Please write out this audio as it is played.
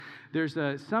there's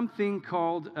something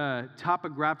called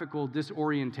topographical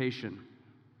disorientation.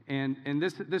 And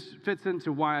this fits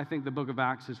into why I think the book of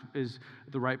Acts is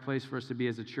the right place for us to be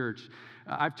as a church.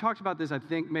 I've talked about this, I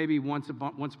think, maybe once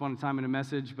upon a time in a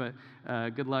message, but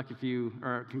good luck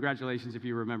or congratulations if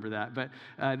you remember that. But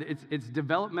it's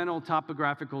developmental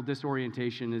topographical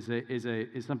disorientation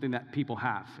is something that people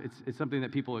have. It's something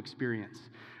that people experience.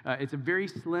 It's a very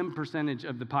slim percentage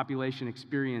of the population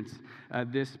experience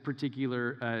this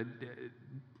particular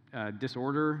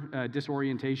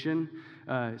disorientation.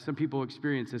 Some people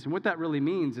experience this. And what that really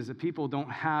means is that people don't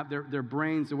have their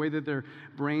brains, the way that their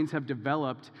brains have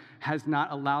developed has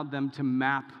not allowed them to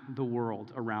map the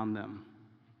world around them.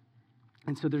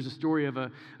 And so there's a story of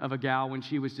a gal when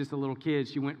she was just a little kid.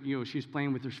 She went, she was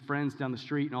playing with her friends down the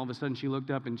street, and all of a sudden she looked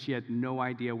up and she had no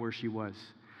idea where she was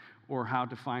or how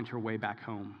to find her way back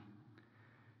home.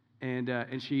 And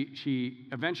she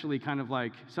eventually kind of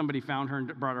like somebody found her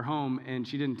and brought her home, and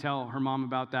she didn't tell her mom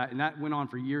about that. And that went on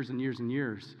for years and years and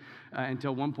years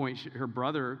until one point her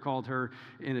brother called her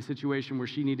in a situation where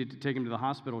she needed to take him to the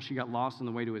hospital. She got lost on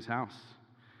the way to his house.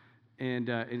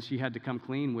 And she had to come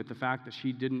clean with the fact that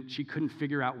she couldn't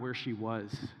figure out where she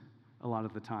was a lot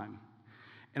of the time.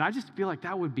 And I just feel like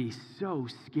that would be so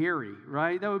scary,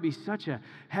 right? That would be such a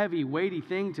heavy, weighty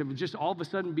thing to just all of a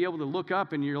sudden be able to look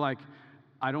up and you're like,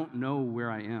 I don't know where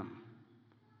I am.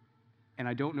 And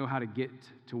I don't know how to get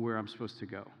to where I'm supposed to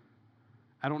go.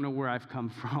 I don't know where I've come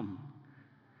from.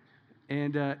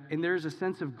 And there's a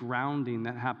sense of grounding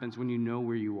that happens when you know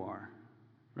where you are,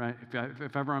 right?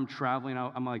 If ever I'm traveling,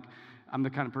 I'm the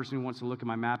kind of person who wants to look at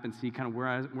my map and see kind of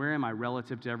where am I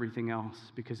relative to everything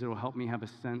else, because it'll help me have a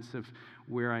sense of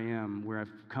where I am, where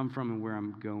I've come from, and where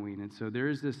I'm going. And so there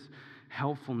is this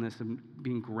helpfulness of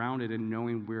being grounded and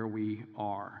knowing where we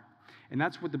are. And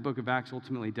that's what the book of Acts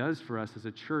ultimately does for us as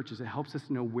a church, is it helps us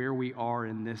know where we are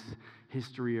in this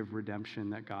history of redemption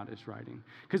that God is writing.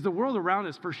 Because the world around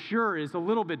us, for sure, is a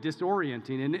little bit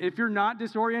disorienting. And if you're not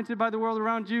disoriented by the world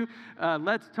around you,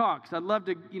 let's talk. 'Cause I'd love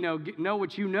to, know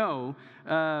what you know.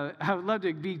 I would love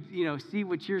to see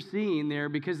what you're seeing there,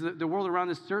 because the world around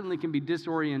us certainly can be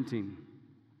disorienting.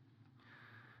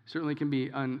 Certainly can be,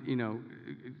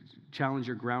 challenge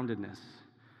your groundedness.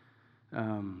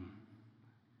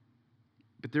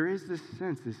 But there is this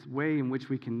sense, this way in which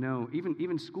we can know,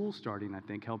 even school starting, I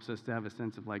think, helps us to have a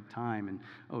sense of like time and,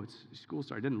 it's school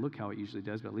start. It doesn't look how it usually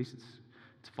does, but at least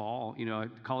it's fall.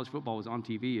 College football was on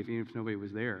TV even if nobody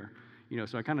was there.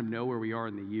 So I kind of know where we are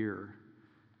in the year.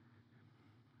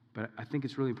 But I think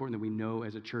it's really important that we know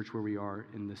as a church where we are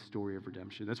in this story of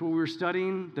redemption. That's what we were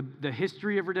studying, the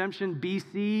history of redemption,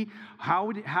 BC.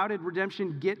 How did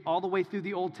redemption get all the way through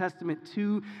the Old Testament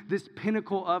to this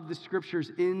pinnacle of the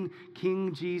Scriptures in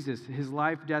King Jesus, his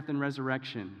life, death, and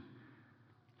resurrection?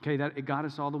 Okay, that it got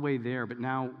us all the way there, but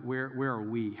now where are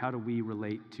we? How do we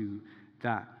relate to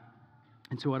that?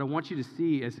 And so what I want you to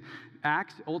see is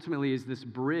Acts ultimately is this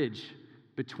bridge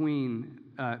between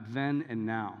then and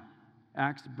now.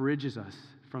 Acts bridges us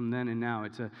from then and now.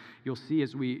 You'll see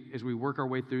as we work our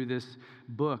way through this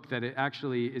book that it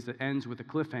actually ends with a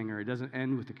cliffhanger. It doesn't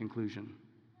end with a conclusion.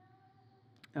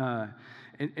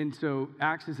 And so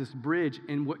Acts is this bridge,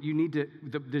 and what you need to,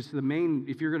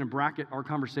 if you're going to bracket our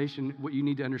conversation, what you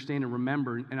need to understand and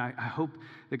remember, and I hope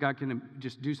that God can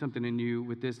just do something in you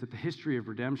with this, that the history of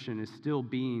redemption is still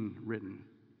being written.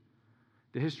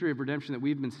 The history of redemption that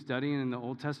we've been studying in the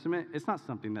Old Testament, it's not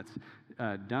something that's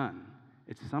done.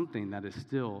 It's something that is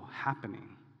still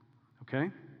happening,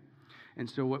 okay? And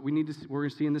so what we're going to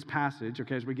see in this passage,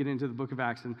 okay, as we get into the book of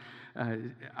Acts, and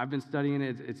I've been studying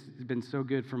it, it's been so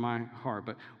good for my heart,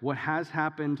 but what has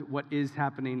happened, what is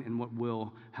happening, and what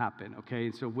will happen, okay?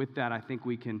 And so with that, I think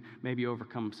we can maybe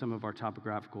overcome some of our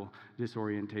topographical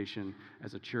disorientation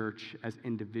as a church, as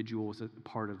individuals, as a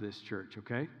part of this church,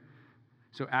 okay?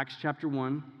 So Acts chapter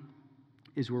 1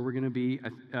 is where we're going to be,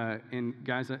 and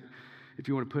guys, if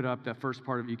you want to put up that first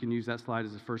part of it, you can use that slide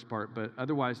as the first part. But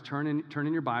otherwise, turn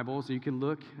in your Bible so you can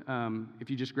look. If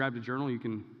you just grabbed a journal,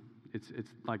 it's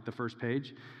like the first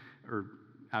page or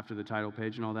after the title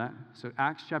page and all that. So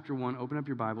Acts chapter 1, open up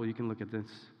your Bible. You can look at this.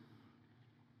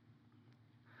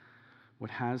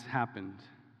 What has happened,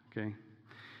 okay?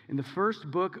 In the first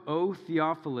book, O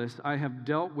Theophilus, I have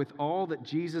dealt with all that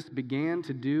Jesus began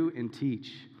to do and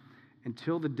teach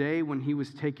until the day when he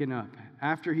was taken up,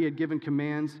 after he had given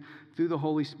commands through the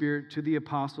Holy Spirit to the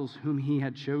apostles whom he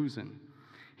had chosen.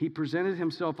 He presented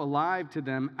himself alive to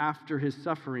them after his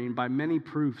suffering by many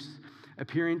proofs,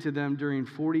 appearing to them during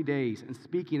 40 days and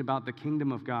speaking about the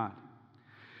kingdom of God.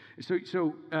 So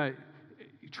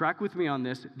track with me on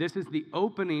this. This is the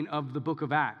opening of the book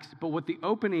of Acts. But what the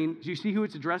opening, do you see who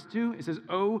it's addressed to? It says,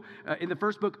 in the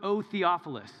first book, O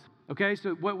Theophilus. Okay,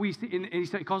 so what we see, and he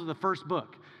calls it the first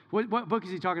book. What book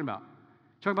is he talking about?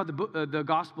 Talking about the book, the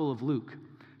Gospel of Luke.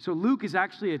 So Luke is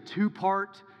actually a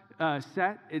two-part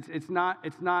set. It's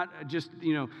not just,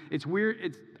 it's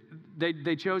weird.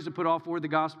 They chose to put all four of the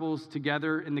Gospels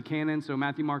together in the canon. So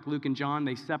Matthew, Mark, Luke, and John.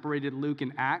 They separated Luke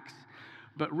and Acts.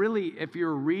 But really, if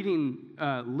you're reading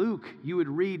Luke, you would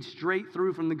read straight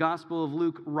through from the Gospel of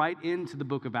Luke right into the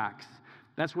book of Acts.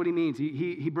 That's what he means.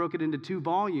 He broke it into 2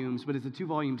 volumes, but it's a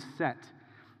 2-volume set.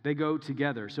 They go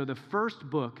together. So the first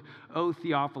book, O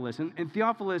Theophilus. And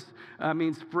Theophilus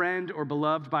means friend or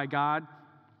beloved by God.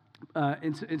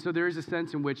 And so there is a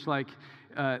sense in which, like,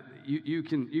 you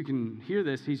can hear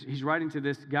this. He's writing to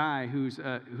this guy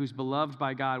who's beloved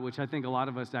by God, which I think a lot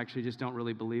of us actually just don't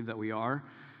really believe that we are.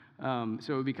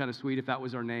 So it would be kind of sweet if that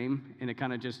was our name, and it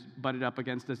kind of just butted up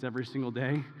against us every single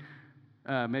day.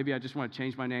 Maybe I just want to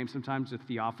change my name sometimes to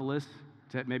Theophilus.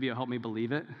 Maybe it'll help me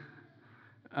believe it.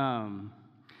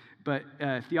 But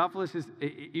Theophilus is,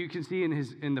 you can see in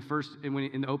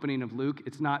the opening of Luke,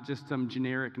 it's not just some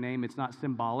generic name. It's not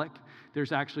symbolic.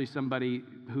 There's actually somebody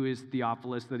who is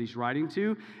Theophilus that he's writing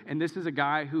to, and this is a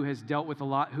guy who has dealt with a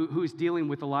lot, who is dealing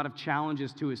with a lot of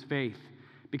challenges to his faith.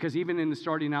 Because even in the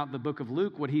starting out the book of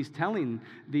Luke, what he's telling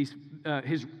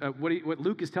what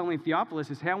Luke is telling Theophilus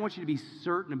is, hey, I want you to be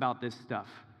certain about this stuff.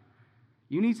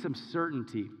 You need some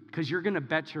certainty because you're going to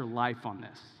bet your life on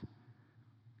this.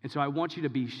 And so I want you to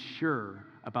be sure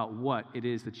about what it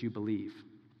is that you believe.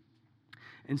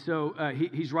 And so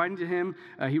he's writing to him.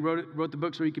 He wrote the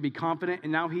book so he could be confident,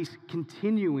 and now he's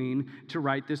continuing to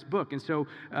write this book. And so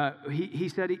he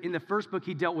said in the first book,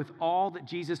 he dealt with all that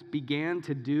Jesus began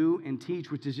to do and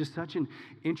teach, which is just such an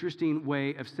interesting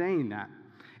way of saying that.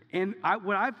 And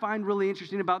what I find really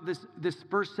interesting about this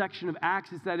first section of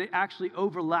Acts is that it actually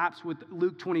overlaps with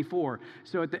Luke 24.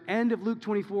 So at the end of Luke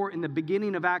 24, in the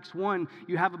beginning of Acts 1,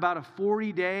 you have about a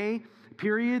 40-day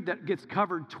period that gets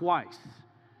covered twice.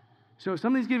 So if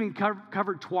something's getting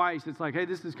covered twice, it's like, hey,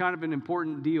 this is kind of an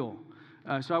important deal.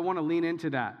 So I want to lean into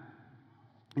that.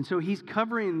 And so he's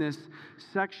covering this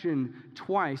section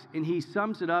twice, and he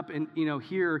sums it up in,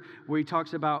 here where he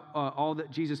talks about all that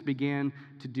Jesus began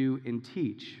to do and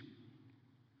teach.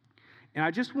 And I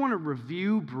just want to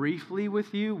review briefly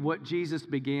with you what Jesus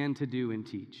began to do and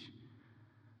teach.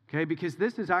 Okay, because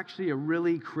this is actually a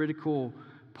really critical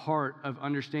part of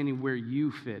understanding where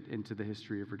you fit into the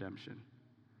history of redemption.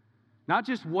 Not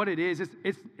just what it is.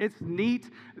 It's neat.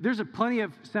 There's plenty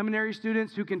of seminary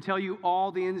students who can tell you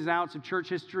all the ins and outs of church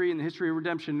history and the history of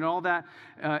redemption and all that.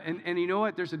 And you know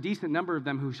what? There's a decent number of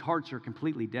them whose hearts are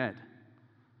completely dead.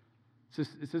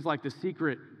 This is like the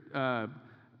secret, dark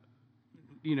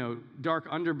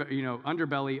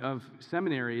underbelly of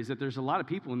seminary is that there's a lot of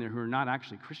people in there who are not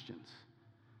actually Christians.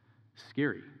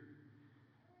 Scary.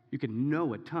 You can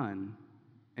know a ton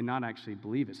and not actually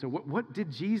believe it. So what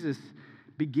did Jesus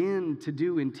begin to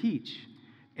do and teach?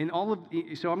 And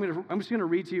so I'm just gonna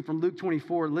read to you from Luke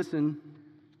 24. Listen,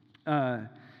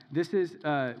 this is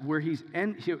where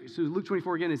so Luke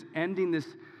 24 again is ending this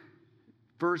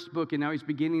first book, and now he's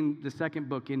beginning the second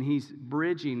book, and he's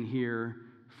bridging here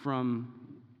from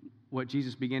what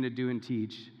Jesus began to do and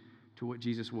teach to what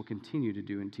Jesus will continue to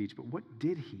do and teach. But what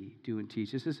did he do and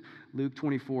teach? This is Luke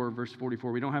 24, verse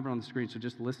 44. We don't have it on the screen, so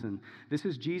just listen. This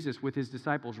is Jesus with his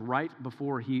disciples right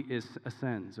before he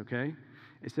ascends, okay?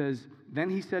 It says,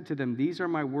 "Then he said to them, 'These are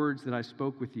my words that I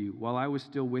spoke with you while I was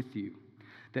still with you,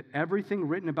 that everything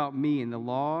written about me in the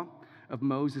law of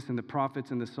Moses and the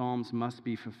prophets and the Psalms must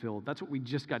be fulfilled.'" That's what we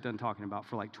just got done talking about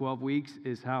for like 12 weeks,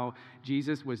 is how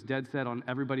Jesus was dead set on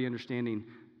everybody understanding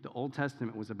the Old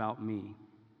Testament was about me.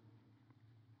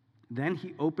 Then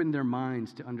he opened their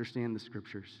minds to understand the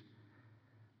scriptures.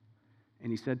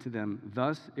 And he said to them,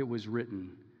 "Thus it was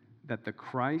written that the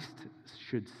Christ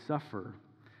should suffer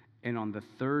and on the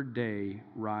third day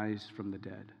rise from the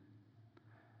dead."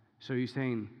 So he's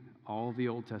saying all of the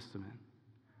Old Testament,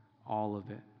 all of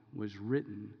it was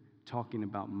written talking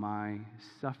about my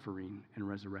suffering and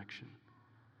resurrection.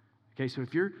 Okay, so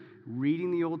if you're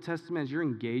reading the Old Testament, as you're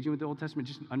engaging with the Old Testament,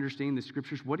 just understanding the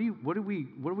scriptures, what are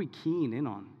we keying in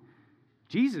on?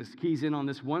 Jesus keys in on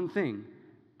this one thing: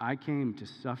 I came to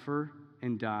suffer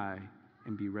and die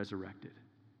and be resurrected.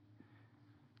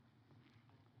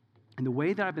 And the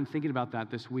way that I've been thinking about that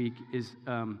this week is,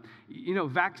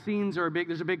 vaccines are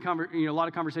there's a lot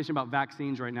of conversation about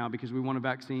vaccines right now because we want a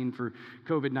vaccine for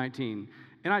COVID-19.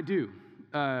 And I do.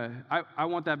 I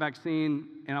want that vaccine,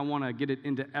 and I want to get it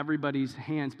into everybody's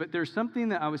hands. But there's something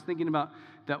that I was thinking about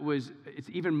it's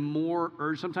even more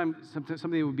urgent.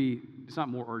 Something would be, it's not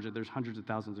more urgent. There's hundreds of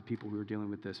thousands of people who are dealing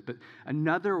with this. But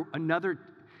another,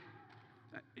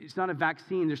 it's not a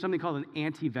vaccine. There's something called an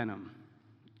antivenom.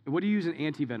 What do you use an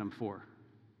antivenom for?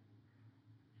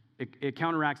 It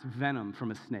counteracts venom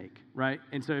from a snake, right?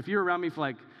 And so if you're around me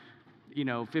for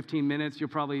 15 minutes, you'll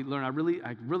probably learn I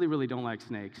really don't like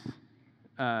snakes.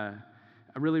 I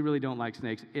really don't like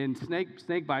snakes. And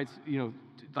snake bites,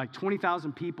 like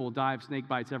 20,000 people die of snake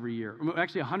bites every year.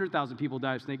 Actually, 100,000 people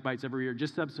die of snake bites every year.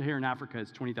 Just sub-Saharan Africa is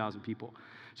 20,000 people.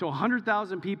 So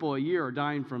 100,000 people a year are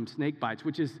dying from snake bites,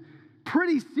 which is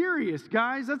pretty serious,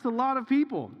 guys. That's a lot of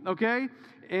people, okay?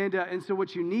 And so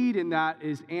what you need in that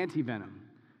is antivenom,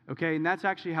 okay? And that's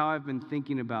actually how I've been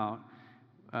thinking about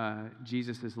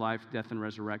Jesus' life, death, and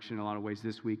resurrection in a lot of ways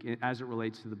this week as it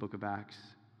relates to the book of Acts.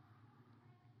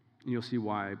 And you'll see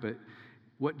why. But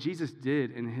what Jesus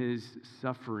did in his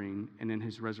suffering and in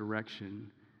his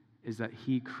resurrection is that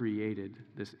he created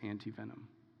this antivenom.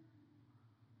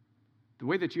 The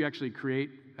way that you actually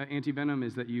create antivenom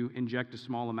is that you inject a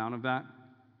small amount of that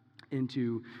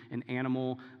into an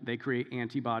animal. They create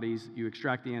antibodies. You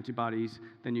extract the antibodies,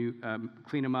 then you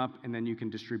clean them up, and then you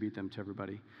can distribute them to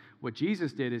everybody. What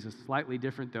Jesus did is slightly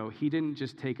different, though. He didn't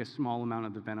just take a small amount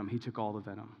of the venom. He took all the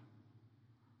venom.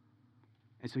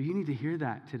 And so you need to hear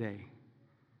that today.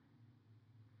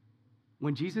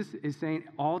 When Jesus is saying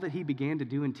all that he began to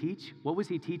do and teach, what was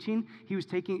he teaching? He was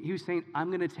saying, I'm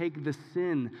going to take the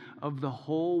sin of the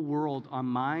whole world on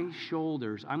my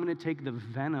shoulders. I'm going to take the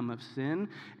venom of sin,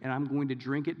 and I'm going to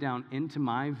drink it down into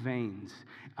my veins.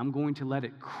 I'm going to let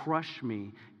it crush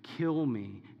me, kill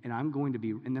me, and then I'm going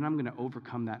to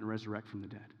overcome that and resurrect from the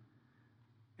dead.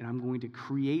 And I'm going to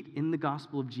create in the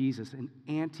gospel of Jesus an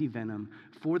antivenom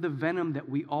for the venom that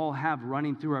we all have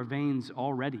running through our veins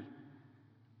already.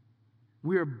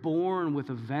 We are born with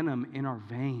a venom in our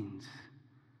veins.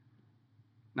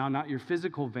 Now, not your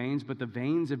physical veins, but the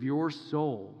veins of your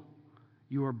soul.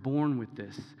 You are born with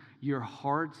this. Your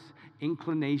heart's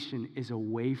inclination is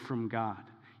away from God.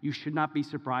 You should not be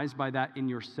surprised by that in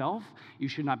yourself. You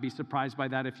should not be surprised by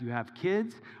that if you have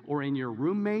kids or in your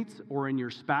roommates or in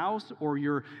your spouse or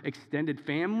your extended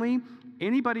family.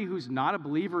 Anybody who's not a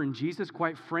believer in Jesus,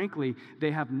 quite frankly,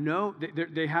 they have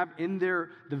in the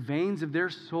veins of their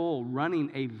soul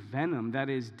running a venom that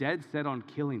is dead set on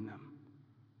killing them.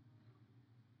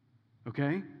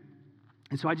 Okay?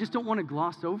 And so I just don't want to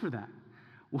gloss over that.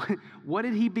 What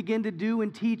did he begin to do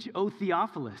and teach, O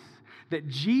Theophilus? That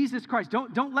Jesus Christ,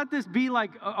 don't let this be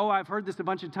like, oh, I've heard this a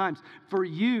bunch of times. For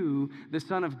you, the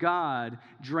Son of God,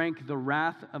 drank the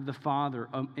wrath of the Father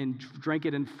and drank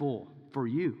it in full for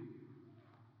you.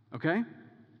 Okay?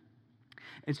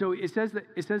 And so it says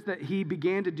that he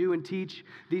began to do and teach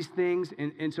these things.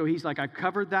 And so he's like, I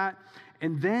covered that.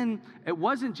 And then it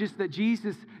wasn't just that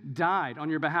Jesus died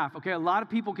on your behalf. Okay, a lot of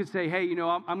people could say, hey,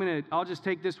 I'll just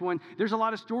take this one. There's a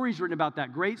lot of stories written about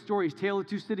that. Great stories. Tale of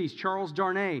Two Cities, Charles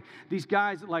Darnay. These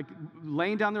guys like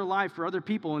laying down their life for other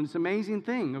people. And it's an amazing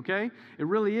thing, okay? It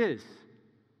really is.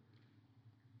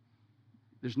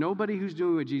 There's nobody who's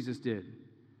doing what Jesus did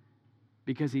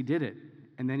because he did it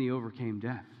and then he overcame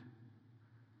death.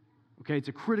 Okay, it's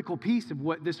a critical piece of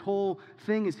what this whole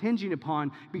thing is hinging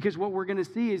upon, because what we're going to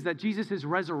see is that Jesus'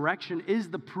 resurrection is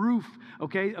the proof,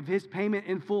 okay, of his payment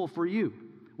in full for you.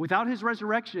 Without his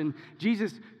resurrection,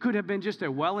 Jesus could have been just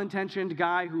a well-intentioned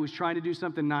guy who was trying to do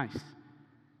something nice.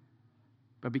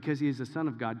 But because he is the Son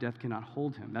of God, death cannot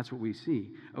hold him. That's what we see,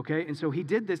 okay? And so he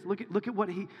did this. Look at what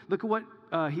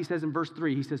he says in verse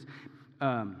 3. He says,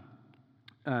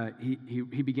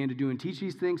 he began to do and teach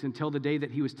these things until the day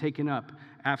that he was taken up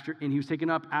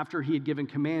after he had given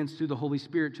commands through the Holy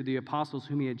Spirit to the apostles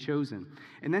whom he had chosen.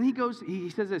 And then he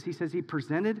says this, he says he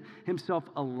presented himself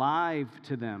alive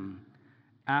to them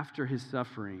after his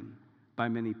suffering by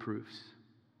many proofs.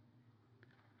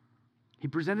 He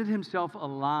presented himself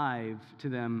alive to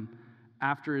them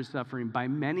after his suffering by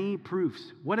many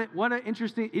proofs. What an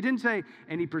interesting, he didn't say,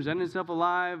 and he presented himself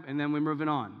alive and then we're moving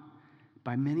on.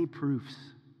 By many proofs.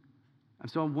 And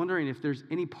so I'm wondering if there's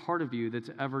any part of you that's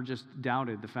ever just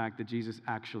doubted the fact that Jesus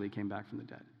actually came back from the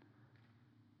dead.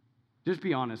 Just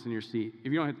be honest in your seat.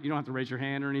 If you don't have to raise your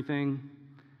hand or anything.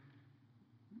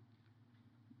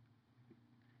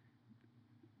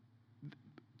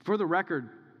 For the record,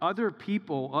 other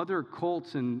people, other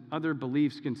cults, and other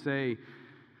beliefs can say,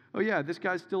 oh yeah, this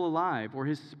guy's still alive, or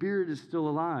his spirit is still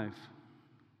alive.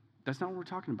 That's not what we're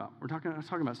talking about. We're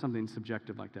talking about something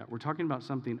subjective like that. We're talking about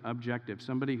something objective.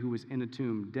 Somebody who was in a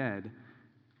tomb dead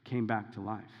came back to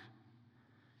life.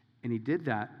 And he did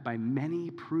that by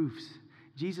many proofs.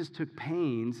 Jesus took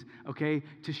pains, okay,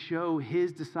 to show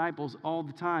his disciples all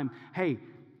the time, hey,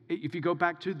 if you go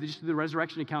back to the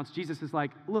resurrection accounts, Jesus is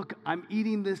like, look, I'm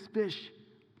eating this fish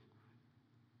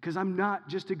because I'm not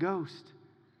just a ghost.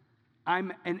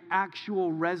 I'm an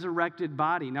actual resurrected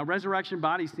body. Now, resurrection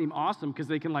bodies seem awesome because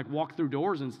they can like walk through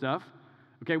doors and stuff.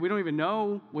 Okay, we don't even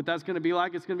know what that's going to be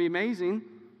like. It's going to be amazing.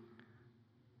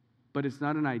 But it's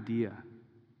not an idea.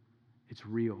 It's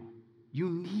real. You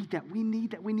need that. We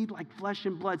need that. We need like flesh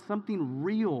and blood, something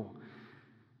real.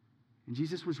 And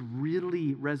Jesus was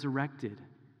really resurrected.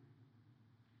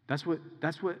 That's what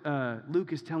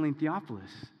Luke is telling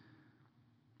Theophilus.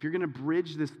 If you're going to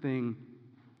bridge this thing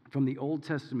from the Old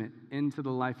Testament into the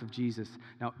life of Jesus,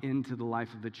 now into the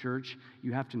life of the church,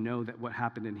 you have to know that what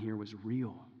happened in here was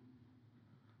real.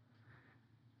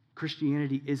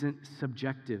 Christianity isn't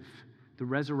subjective. The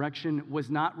resurrection was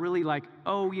not really like,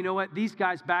 oh, you know what? These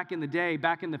guys back in the day,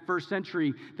 back in the first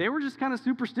century, they were just kind of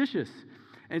superstitious.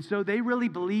 And so they really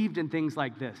believed in things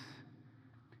like this.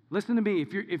 Listen to me.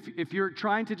 If you're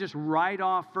trying to just write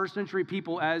off first century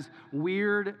people as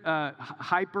weird,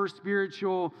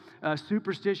 hyper-spiritual,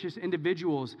 superstitious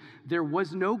individuals, there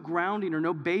was no grounding or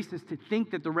no basis to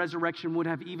think that the resurrection would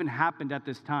have even happened at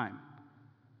this time.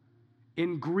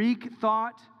 In Greek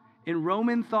thought, in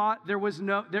Roman thought,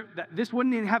 this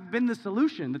wouldn't have been the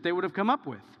solution that they would have come up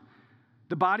with.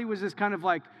 The body was this kind of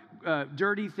like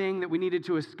dirty thing that we needed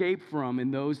to escape from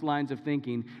in those lines of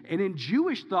thinking. And in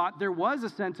Jewish thought, there was a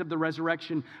sense of the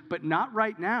resurrection, but not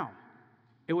right now.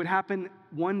 It would happen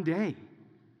one day.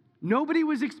 Nobody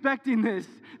was expecting this.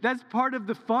 That's part of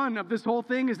the fun of this whole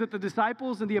thing, is that the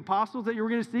disciples and the apostles that you were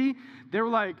going to see, they were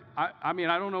like, I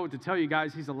don't know what to tell you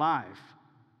guys, he's alive.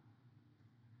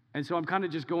 And so I'm kind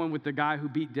of just going with the guy who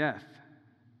beat death.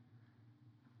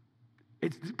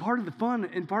 It's part of the fun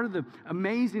and part of the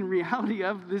amazing reality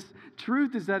of this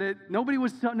truth is that nobody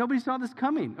saw this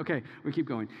coming. Okay, we keep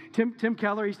going. Tim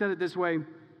Keller, he said it this way.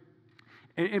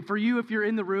 And for you, if you're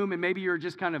in the room and maybe you're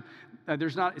just kind of,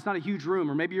 it's not a huge room,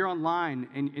 or maybe you're online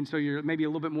and so you're maybe a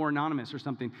little bit more anonymous or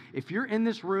something. If you're in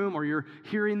this room or you're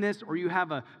hearing this or you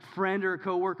have a friend or a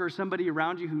coworker or somebody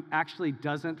around you who actually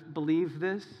doesn't believe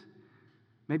this,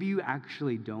 maybe you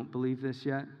actually don't believe this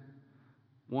yet.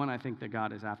 One, I think that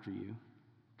God is after you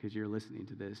because you're listening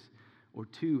to this. Or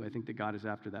two, I think that God is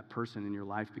after that person in your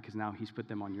life because now he's put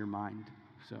them on your mind.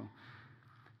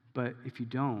 But if you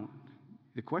don't,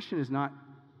 the question is not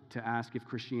to ask if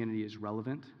Christianity is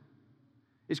relevant.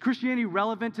 Is Christianity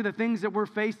relevant to the things that we're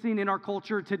facing in our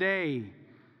culture today?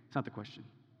 It's not the question.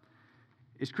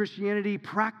 Is Christianity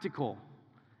practical?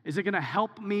 Is it going to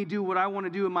help me do what I want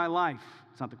to do in my life?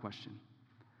 It's not the question.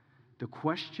 The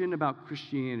question about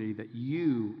Christianity that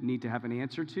you need to have an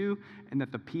answer to, and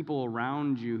that the people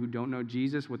around you who don't know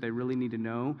Jesus, what they really need to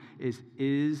know is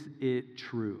it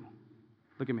true?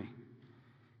 Look at me.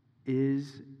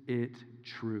 Is it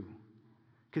true?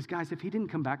 Because guys, if he didn't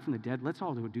come back from the dead, let's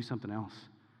all do something else.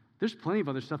 There's plenty of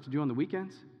other stuff to do on the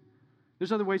weekends.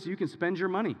 There's other ways that you can spend your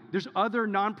money. There's other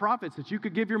nonprofits that you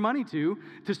could give your money to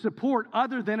support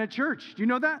other than a church. Do you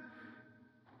know that?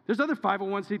 There's other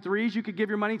 501c3s you could give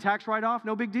your money tax write-off,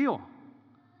 no big deal.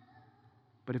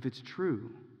 But if it's true,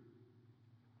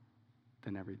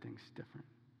 then everything's different.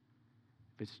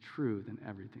 If it's true, then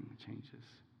everything changes.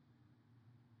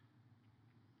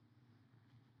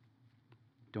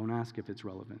 Don't ask if it's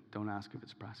relevant. Don't ask if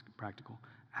it's practical.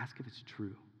 Ask if it's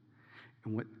true.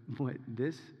 And what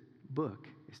this book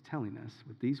is telling us,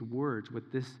 with these words,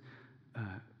 what this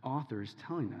author is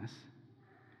telling us,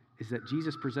 is that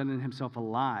Jesus presented himself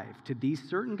alive to these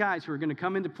certain guys who are going to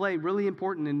come into play, really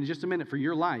important in just a minute for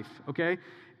your life, okay?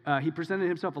 He presented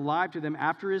himself alive to them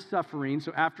after his suffering.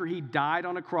 So after he died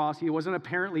on a cross, he wasn't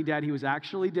apparently dead, he was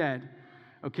actually dead,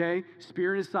 okay?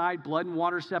 Spear in his side, blood and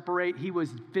water separate. He was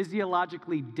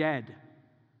physiologically dead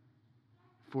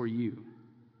for you.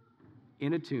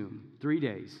 In a tomb, 3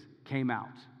 days, came out.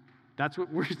 That's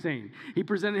what we're saying. He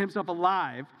presented himself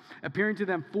alive, appearing to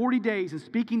them 40 days and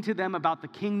speaking to them about the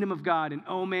kingdom of God. And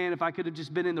oh man, if I could have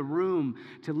just been in the room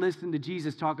to listen to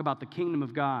Jesus talk about the kingdom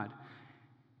of God.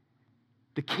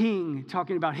 The king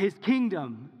talking about his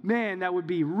kingdom. Man, that would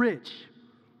be rich.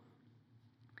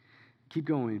 Keep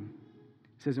going.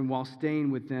 It says, and while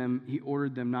staying with them, he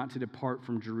ordered them not to depart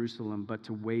from Jerusalem, but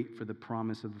to wait for the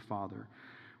promise of the Father,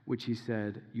 which he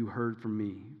said, you heard from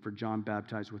me, for John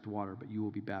baptized with water, but you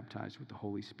will be baptized with the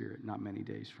Holy Spirit not many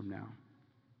days from now.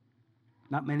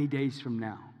 Not many days from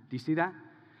now. Do you see that?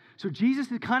 So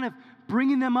Jesus is kind of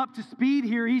bringing them up to speed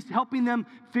here. He's helping them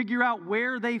figure out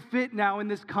where they fit now in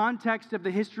this context of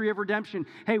the history of redemption.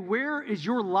 Hey, where is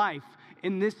your life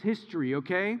in this history,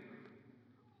 okay?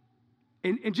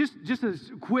 And just a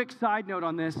quick side note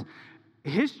on this,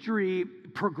 history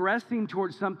progressing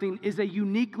towards something is a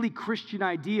uniquely Christian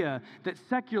idea that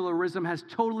secularism has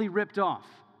totally ripped off.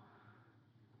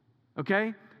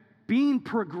 Okay? Being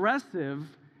progressive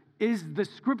is the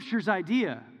Scripture's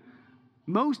idea.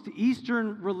 Most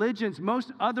Eastern religions,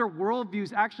 most other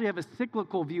worldviews actually have a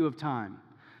cyclical view of time.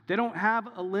 They don't have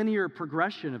a linear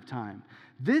progression of time.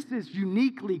 This is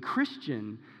uniquely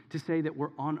Christian to say that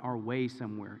we're on our way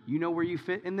somewhere. You know where you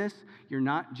fit in this? You're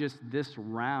not just this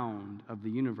round of the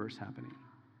universe happening.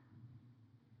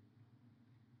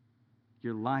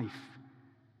 Your life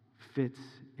fits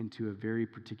into a very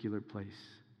particular place.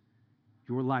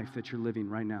 Your life that you're living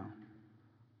right now.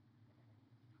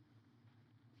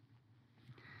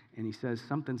 And he says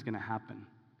something's going to happen,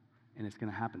 and it's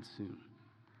going to happen soon.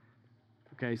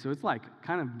 Okay, so it's like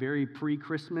kind of very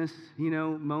pre-Christmas,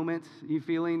 moments you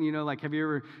feeling, like have you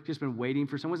ever just been waiting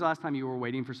for when was the last time you were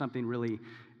waiting for something really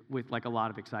with like a lot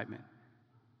of excitement?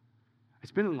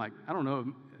 It's been like, I don't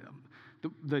know,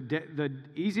 the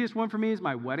easiest one for me is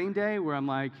my wedding day where I'm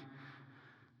like,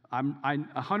 I'm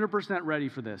 100% ready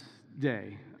for this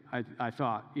day. I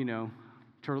thought,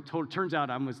 turns out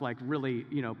I was like really,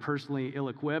 personally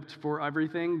ill-equipped for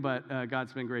everything, but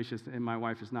God's been gracious and my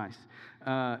wife is nice.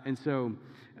 But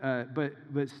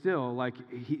still, like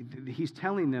he's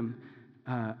telling them,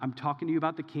 I'm talking to you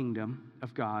about the kingdom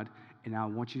of God, and I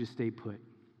want you to stay put.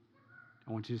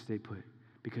 I want you to stay put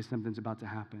because something's about to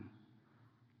happen.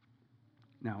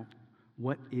 Now,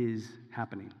 what is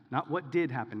happening? Not what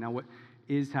did happen. Now, what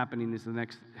is happening is the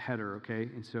next header, okay?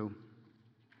 And so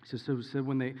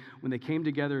when they came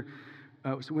together,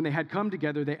 when they had come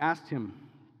together, they asked him,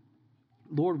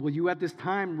 Lord, will you at this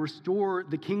time restore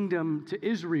the kingdom to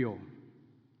Israel?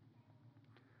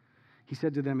 He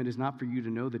said to them, it is not for you to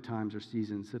know the times or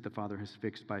seasons that the Father has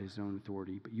fixed by his own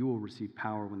authority, but you will receive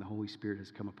power when the Holy Spirit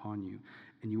has come upon you,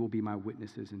 and you will be my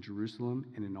witnesses in Jerusalem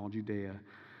and in all Judea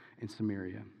and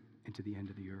Samaria and to the end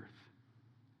of the earth.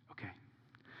 Okay.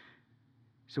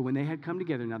 So when they had come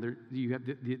together, now you have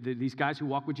these guys who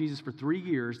walk with Jesus for 3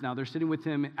 years. Now they're sitting with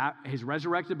him at his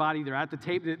resurrected body. They're at the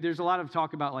table. There's a lot of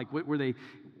talk about like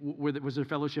was there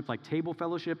fellowship, like table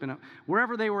fellowship, and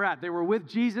wherever they were at, they were with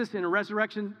Jesus in a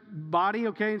resurrection body.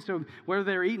 Okay, and so whether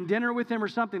they were eating dinner with him or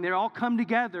something, they all come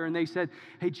together and they said,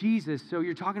 "Hey Jesus, so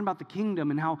you're talking about the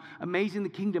kingdom and how amazing the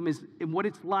kingdom is and what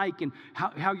it's like and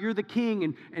how you're the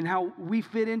king and how we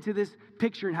fit into this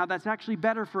picture and how that's actually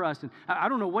better for us." And I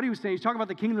don't know what he was saying. He's talking about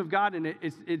the kingdom of God, and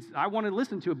it's I want to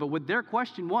listen to it. But what their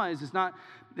question was,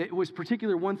 it was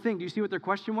particular one thing. Do you see what their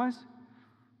question was?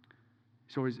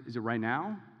 So is it right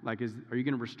now? Like, are you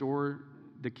going to restore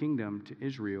the kingdom to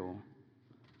Israel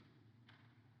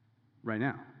right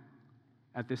now,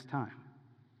 at this time?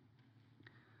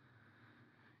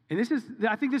 And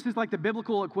I think this is like the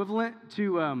biblical equivalent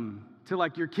to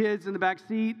like your kids in the back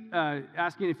seat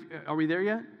asking, are we there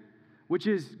yet? Which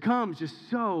comes just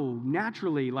so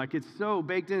naturally, like it's so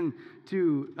baked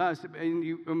into us.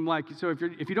 And I'm like, so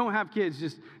if you don't have kids,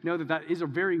 just know that is a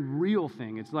very real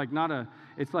thing. It's like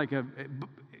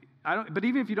but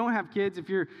even if you don't have kids, if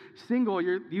you're single,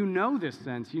 you know this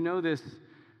sense. You know this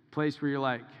place where you're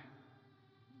like,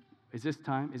 is this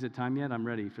time? Is it time yet? I'm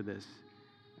ready for this.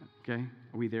 Okay,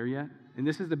 are we there yet? And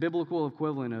this is the biblical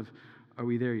equivalent of, are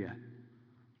we there yet?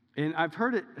 And I've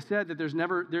heard it said that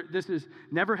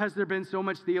never has there been so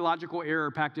much theological error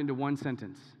packed into one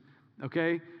sentence.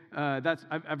 Okay,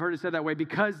 I've heard it said that way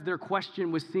because their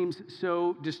question seems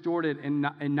so distorted and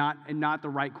not the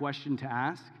right question to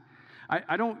ask.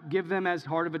 I don't give them as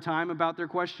hard of a time about their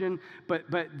question, but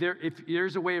if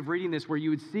there's a way of reading this where you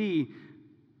would see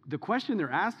the question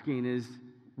they're asking is,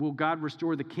 will God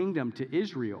restore the kingdom to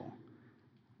Israel?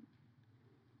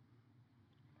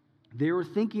 They were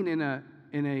thinking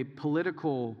in a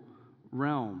political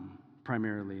realm,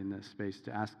 primarily in this space,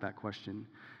 to ask that question.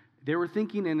 They were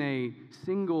thinking in a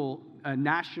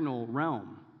national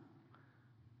realm.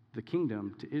 The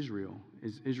kingdom to Israel.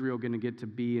 Is Israel going to get to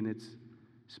be in its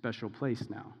special place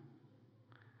now?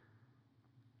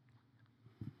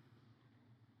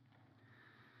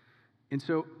 And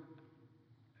so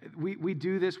we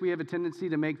do this. We have a tendency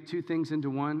to make two things into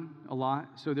one a lot.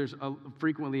 So there's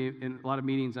frequently in a lot of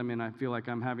meetings I feel like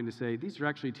I'm having to say, these are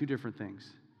actually two different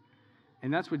things.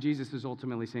 And that's what Jesus is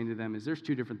ultimately saying to them, is there's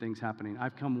two different things happening.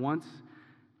 I've come once,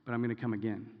 but I'm going to come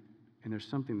again. And there's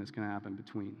something that's going to happen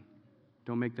between.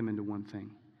 Don't make them into one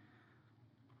thing.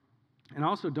 And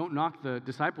also don't knock the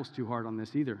disciples too hard on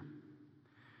this either.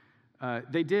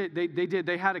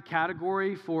 They had a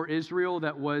category for Israel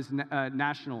that was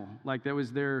national, like that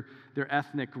was their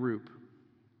ethnic group.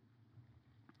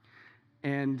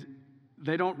 And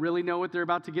They don't really know what they're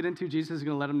about to get into. Jesus is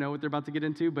going to let them know what they're about to get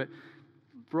into, but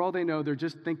for all they know, they're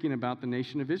just thinking about the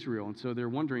nation of Israel. And so they're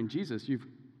wondering, Jesus, you've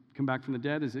come back from the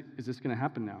dead. Is this going to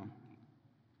happen now?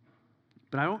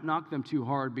 But I don't knock them too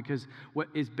hard, because what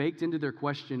is baked into their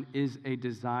question is a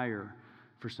desire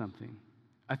for something.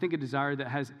 I think a desire that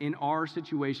has, in our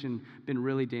situation, been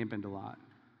really dampened a lot.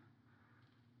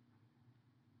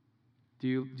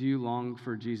 Do you long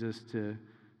for Jesus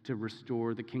to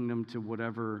restore the kingdom to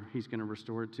whatever he's going to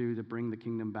restore it to bring the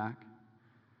kingdom back?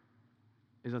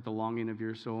 Is that the longing of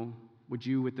your soul? Would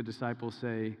you, with the disciples,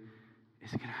 say,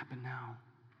 is it going to happen now?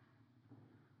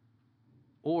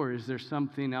 Or is there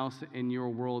something else in your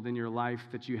world, in your life,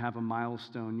 that you have a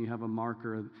milestone, you have a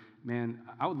marker? Man,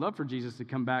 I would love for Jesus to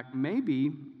come back.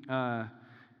 Maybe after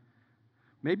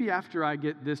I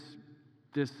get this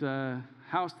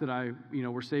house that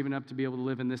we're saving up to be able to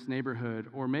live in this neighborhood,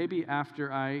 or maybe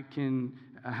after I can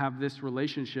have this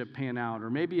relationship pan out,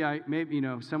 or maybe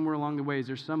somewhere along the way, is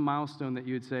there some milestone that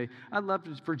you would say, I'd love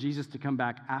for Jesus to come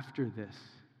back after this?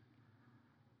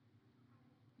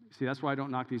 See, that's why I don't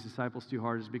knock these disciples too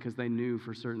hard, is because they knew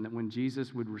for certain that when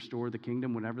Jesus would restore the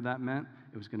kingdom, whatever that meant,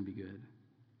 it was going to be good.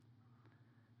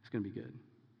 It's going to be good.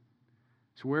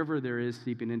 So wherever there is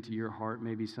seeping into your heart,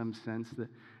 maybe some sense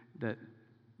that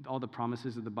all the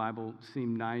promises of the Bible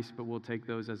seem nice, but we'll take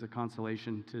those as a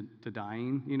consolation to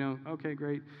dying. Okay,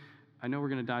 great. I know we're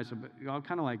going to die, but I'll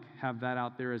kind of like have that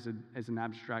out there as an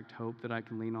abstract hope that I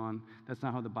can lean on. That's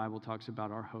not how the Bible talks about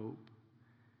our hope.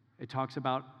 It talks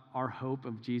about our hope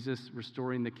of Jesus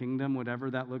restoring the kingdom, whatever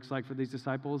that looks like for these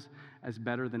disciples, as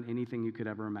better than anything you could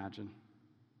ever imagine.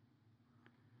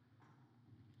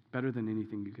 Better than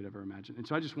anything you could ever imagine. And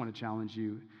so I just want to challenge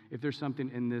you, if there's something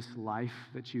in this life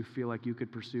that you feel like you could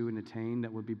pursue and attain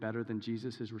that would be better than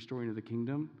Jesus is restoring to the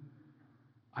kingdom,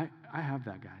 I have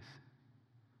that, guys.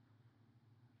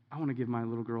 I want to give my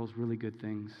little girls really good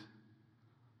things.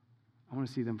 I want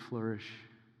to see them flourish.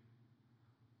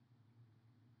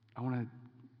 I want to,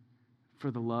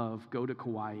 for the love, go to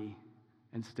Kauai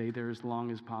and stay there as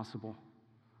long as possible.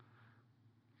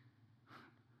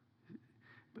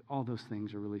 But all those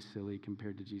things are really silly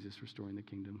compared to Jesus restoring the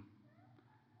kingdom.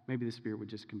 Maybe the Spirit would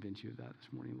just convince you of that this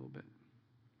morning a little bit.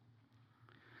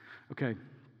 Okay,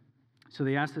 so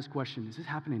they asked this question, is this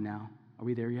happening now? Are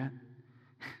we there yet?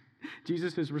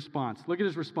 Jesus' response, look at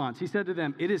his response. He said to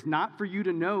them, it is not for you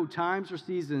to know times or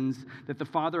seasons that the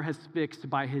Father has fixed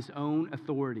by his own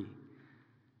authority.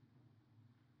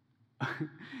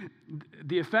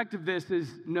 The effect of this is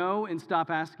know and stop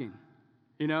asking.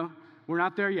 We're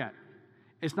not there yet.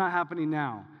 It's not happening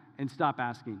now, and stop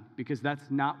asking, because that's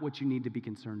not what you need to be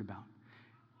concerned about.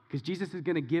 Because Jesus is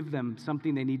going to give them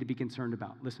something they need to be concerned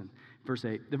about. Listen, verse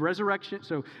 8. The resurrection,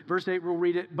 so verse 8, we'll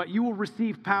read it, but you will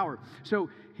receive power. So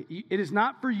it is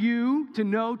not for you to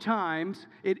know times.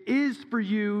 It is for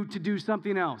you to do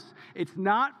something else. It's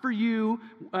not for you,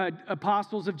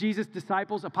 apostles of Jesus,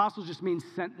 disciples. Apostles just means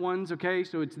sent ones, okay?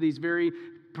 So it's these very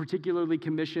particularly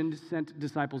commissioned, sent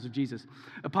disciples of Jesus.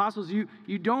 Apostles,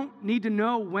 you don't need to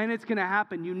know when it's going to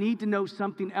happen. You need to know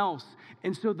something else.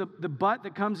 And so the but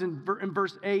that comes in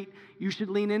verse 8, you should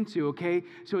lean into, okay?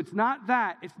 So it's not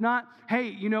that. It's not,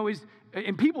 hey,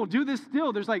 and people do this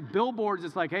still. There's like billboards.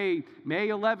 It's like, hey, May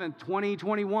 11th,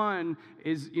 2021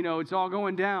 is, it's all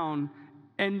going down.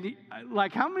 And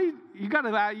like, how many, you gotta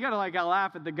like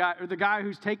laugh at the guy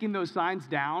who's taking those signs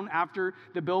down after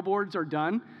the billboards are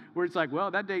done, where it's like, well,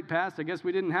 that date passed. I guess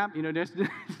we didn't have,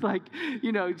 it's like,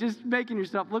 just making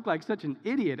yourself look like such an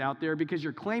idiot out there because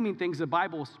you're claiming things the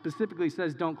Bible specifically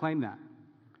says don't claim that.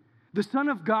 The Son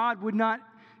of God would not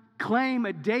claim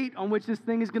a date on which this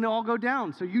thing is going to all go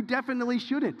down, so you definitely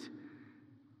shouldn't.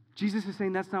 Jesus is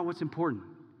saying that's not what's important.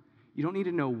 You don't need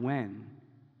to know when.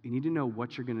 You need to know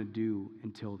what you're going to do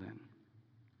until then.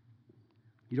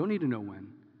 You don't need to know when.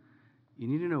 You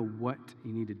need to know what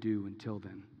you need to do until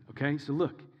then. Okay? So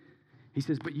look, he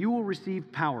says, but you will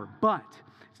receive power. But,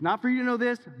 it's not for you to know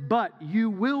this, but you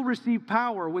will receive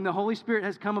power when the Holy Spirit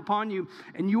has come upon you,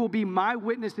 and you will be my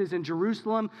witnesses in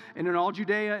Jerusalem and in all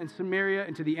Judea and Samaria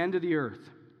and to the end of the earth.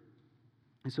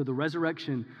 And so the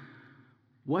resurrection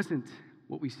wasn't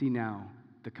what we see now,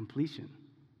 the completion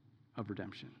of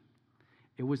redemption.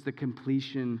 It was the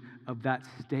completion of that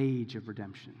stage of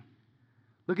redemption.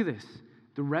 Look at this.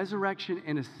 The resurrection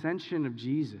and ascension of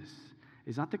Jesus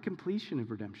is not the completion of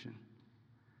redemption.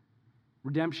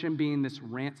 Redemption being this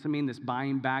ransoming, this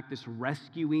buying back, this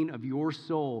rescuing of your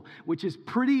soul, which is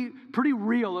pretty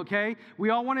real, okay?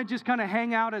 We all want to just kind of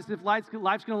hang out as if life's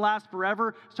going to last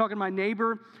forever. I was talking to my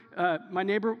neighbor.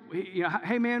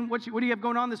 Hey man, what do you have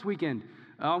going on this weekend?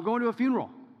 I'm going to a funeral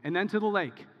and then to the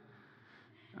lake.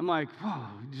 I'm like, whoa,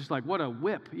 just like what a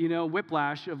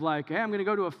whiplash of like, hey, I'm going to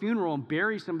go to a funeral and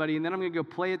bury somebody, and then I'm going to go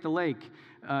play at the lake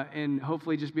and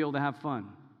hopefully just be able to have fun.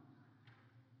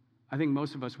 I think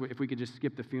most of us, if we could just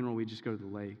skip the funeral, we'd just go to the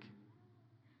lake.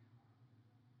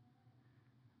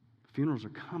 Funerals are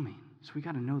coming, so we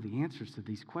got to know the answers to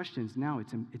these questions now.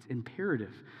 It's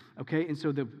imperative, okay? And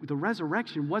so the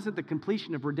resurrection wasn't the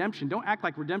completion of redemption. Don't act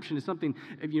like redemption is something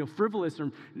frivolous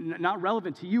or not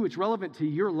relevant to you. It's relevant to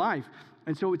your life.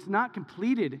 And so it's not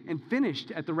completed and finished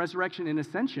at the resurrection and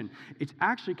ascension. It's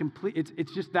actually complete.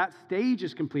 It's just that stage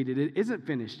is completed. It isn't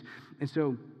finished. And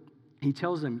so he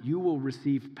tells them, you will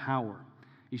receive power.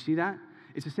 You see that?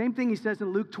 It's the same thing he says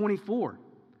in Luke 24.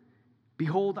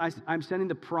 Behold, I'm sending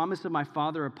the promise of my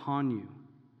Father upon you,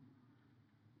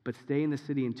 but stay in the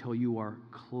city until you are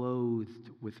clothed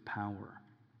with power,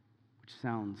 which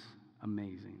sounds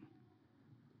amazing.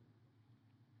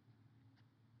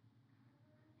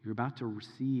 You're about to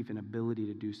receive an ability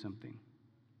to do something,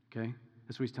 okay?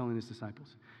 That's what he's telling his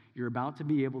disciples. You're about to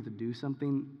be able to do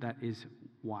something that is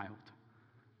wild.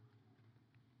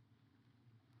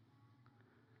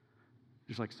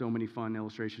 There's like so many fun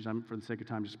illustrations. I'm, for the sake of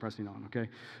time, just pressing on, okay?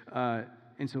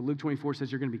 And so Luke 24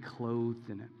 says you're going to be clothed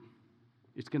in it.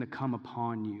 It's going to come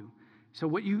upon you. So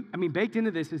baked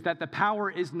into this is that the power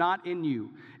is not in you.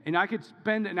 And I could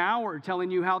spend an hour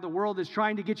telling you how the world is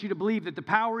trying to get you to believe that the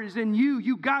power is in you.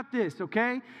 You got this,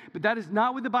 okay? But that is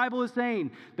not what the Bible is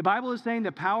saying. The Bible is saying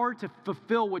the power to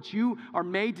fulfill what you are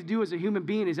made to do as a human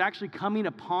being is actually coming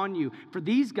upon you. For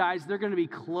these guys, they're going to be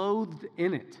clothed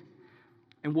in it.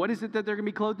 And what is it that they're going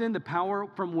to be clothed in? The power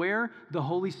from where? The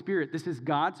Holy Spirit. This is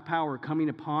God's power coming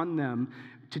upon them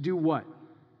to do what?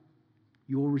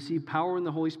 You will receive power when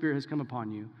the Holy Spirit has come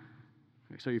upon you.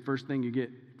 So your first thing you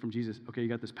get from Jesus, okay, you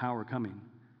got this power coming.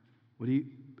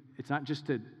 It's not just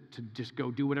to just go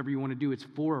do whatever you want to do. It's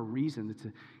for a reason.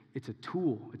 It's a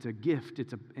tool. It's a gift.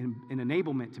 It's an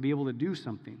enablement to be able to do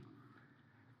something.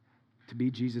 To be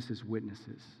Jesus' witnesses.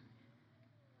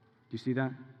 Do you see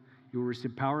that? You will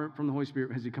receive power from the Holy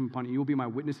Spirit as He come upon you. You will be my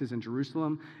witnesses in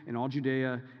Jerusalem and all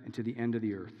Judea and to the end of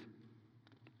the earth.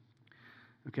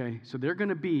 Okay, so they're going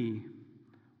to be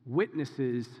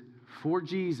witnesses for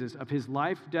Jesus of His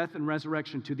life, death, and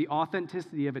resurrection, to the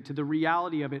authenticity of it, to the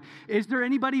reality of it. Is there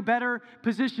anybody better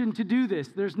positioned to do this?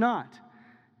 There's not.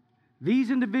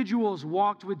 These individuals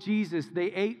walked with Jesus.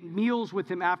 They ate meals with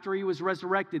Him after He was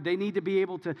resurrected. They need to be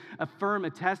able to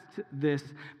attest this,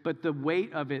 but the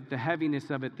weight of it, the heaviness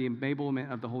of it, the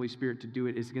enablement of the Holy Spirit to do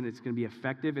it, it's going to be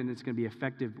effective, and it's going to be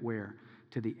effective where?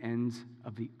 To the ends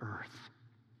of the earth.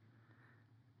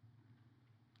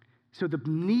 So the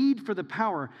need for the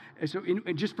power,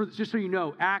 and just so you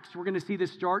know, Acts, we're going to see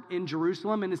this start in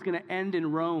Jerusalem and it's going to end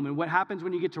in Rome. And what happens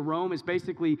when you get to Rome is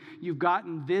basically you've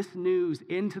gotten this news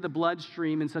into the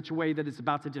bloodstream in such a way that it's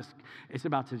about to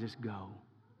just go.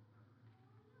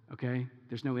 Okay?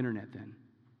 There's no internet then.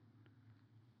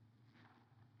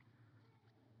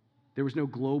 There was no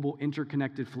global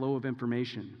interconnected flow of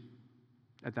information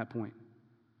at that point.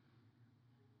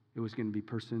 It was going to be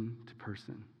person to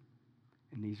person.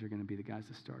 And these are going to be the guys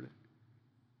that start it.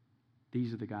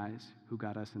 These are the guys who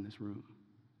got us in this room.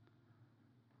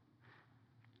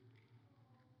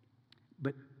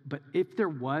 But if there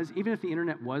was, even if the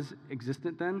internet was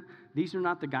existent then, these are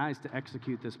not the guys to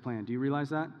execute this plan. Do you realize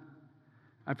that?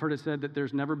 I've heard it said that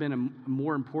there's never been a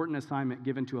more important assignment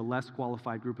given to a less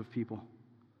qualified group of people.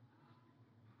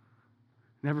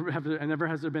 Never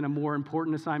has there been a more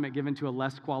important assignment given to a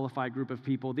less qualified group of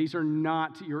people. These are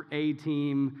not your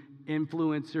A-team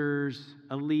influencers,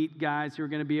 elite guys who are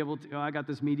going to be able to, I got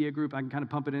this media group, I can kind of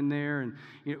pump it in there. And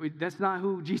that's not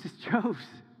who Jesus chose.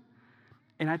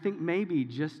 And I think maybe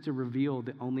just to reveal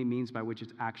the only means by which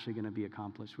it's actually going to be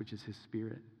accomplished, which is His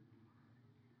Spirit.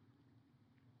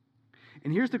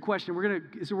 And here's the question.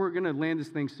 We're going to land this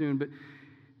thing soon, but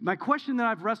my question that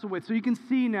I've wrestled with, so you can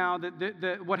see now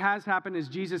that what has happened is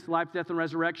Jesus' life, death, and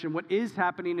resurrection. What is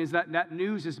happening is that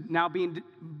news is now being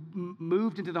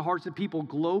moved into the hearts of people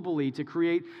globally to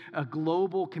create a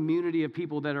global community of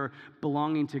people that are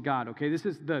belonging to God, okay? This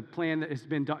is the plan that has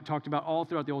been talked about all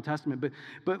throughout the Old Testament.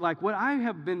 But like what I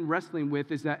have been wrestling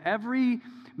with is that every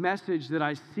message that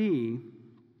I see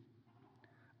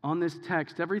on this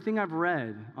text, everything I've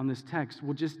read on this text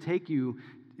will just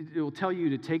it will tell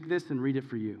you to take this and read it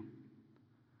for you.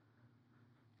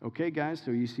 Okay, guys,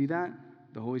 so you see that?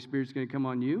 The Holy Spirit's going to come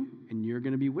on you, and you're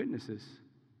going to be witnesses.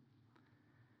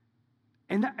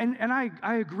 And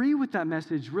I agree with that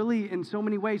message really in so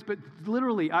many ways, but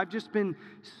literally I've just been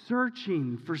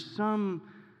searching for something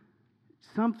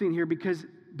here because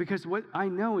what I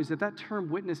know is that term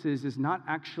witnesses is not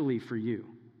actually for you.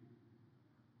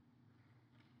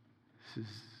 This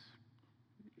is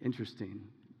interesting.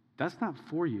 That's not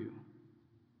for you.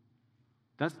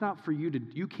 That's not for you to,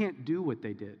 you can't do what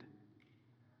they did.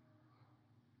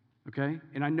 Okay?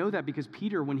 And I know that because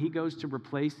Peter, when he goes to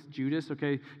replace Judas,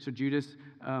 okay, so Judas,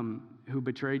 who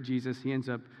betrayed Jesus, he ends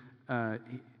up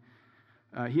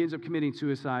committing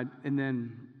suicide, and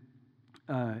then,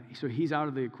 so he's out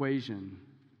of the equation,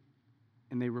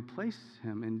 and they replace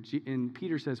him, and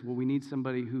Peter says, well, we need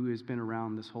somebody who has been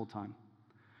around this whole time.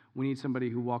 We need somebody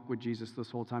who walked with Jesus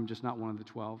this whole time, just not one of the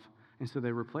 12. And so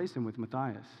they replace him with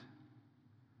Matthias.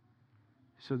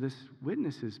 So this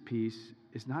witnesses piece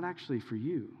is not actually for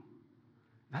you.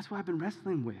 That's what I've been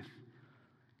wrestling with.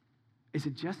 Is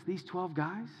it just these 12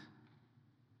 guys?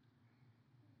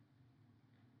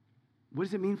 What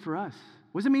does it mean for us?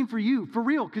 What does it mean for you? For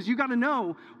real, because you got to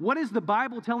know, what is the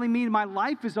Bible telling me my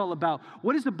life is all about?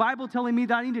 What is the Bible telling me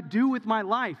that I need to do with my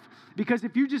life? Because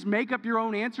if you just make up your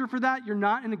own answer for that, you're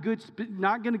not in a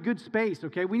good space,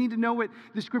 okay? We need to know what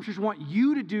the Scriptures want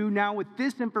you to do now with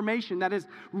this information that has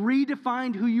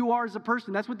redefined who you are as a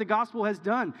person. That's what the gospel has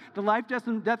done. The life, death,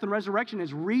 and resurrection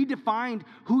has redefined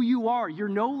who you are. You're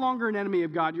no longer an enemy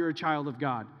of God. You're a child of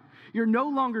God. You're no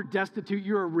longer destitute.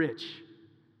 You're rich.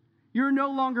 You're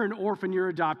no longer an orphan, you're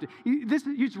adopted.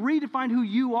 It's redefined who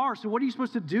you are, so what are you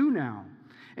supposed to do now?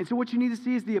 And so what you need to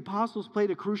see is the apostles played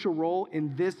a crucial role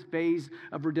in this phase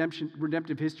of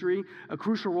redemptive history, a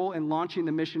crucial role in launching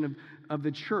the mission of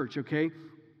the church, okay?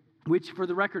 Which, for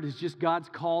the record, is just God's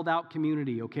called out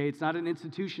community, okay? It's not an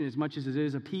institution as much as it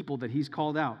is a people that he's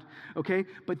called out, okay?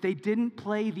 But they didn't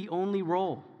play the only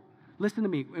role. Listen to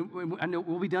me. I know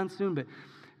we'll be done soon, but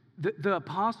the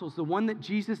apostles, the one that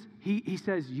Jesus, he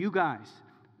says, you guys,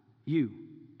 you.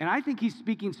 And I think he's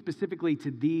speaking specifically to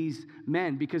these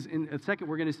men, because in a second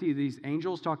we're going to see these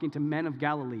angels talking to men of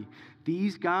Galilee.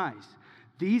 These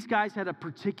guys had a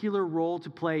particular role to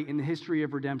play in the history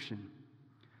of redemption,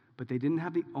 but they didn't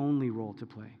have the only role to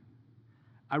play.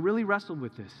 I really wrestled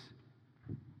with this,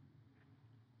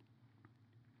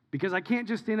 because I can't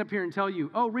just stand up here and tell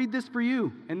you, oh, read this for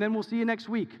you, and then we'll see you next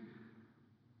week.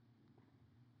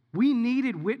 We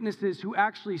needed witnesses who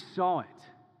actually saw it.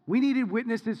 We needed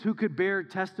witnesses who could bear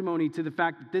testimony to the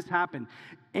fact that this happened.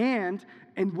 And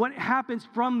what happens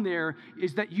from there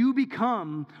is that you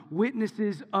become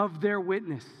witnesses of their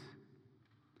witness.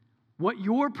 What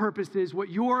your purpose is, what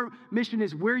your mission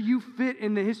is, where you fit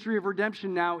in the history of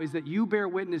redemption now is that you bear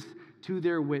witness to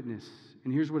their witness.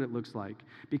 And here's what it looks like.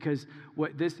 Because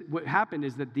what happened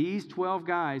is that these 12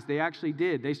 guys, they actually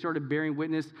did. They started bearing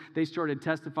witness. They started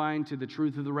testifying to the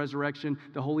truth of the resurrection.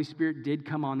 The Holy Spirit did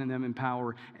come on them in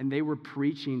power. And they were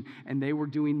preaching, and they were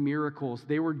doing miracles.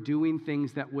 They were doing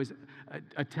things that was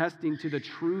attesting to the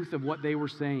truth of what they were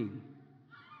saying.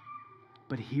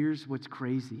 But here's what's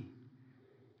crazy,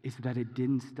 is that it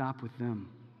didn't stop with them.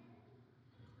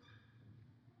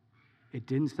 It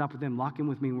didn't stop with them. Lock in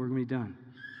with me and we're going to be done.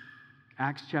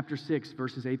 Acts chapter 6,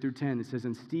 verses 8 through 10, it says,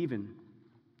 and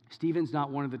Stephen's not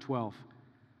one of the 12.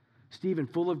 Stephen,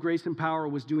 full of grace and power,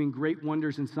 was doing great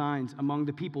wonders and signs among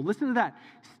the people. Listen to that.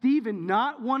 Stephen,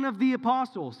 not one of the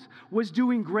apostles, was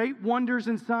doing great wonders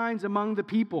and signs among the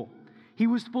people. He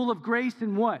was full of grace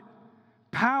and what?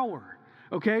 Power.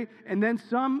 Okay? And then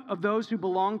some of those who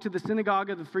belonged to the synagogue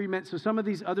of the freedmen, so some of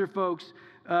these other folks,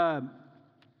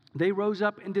 they rose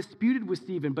up and disputed with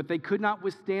Stephen, but they could not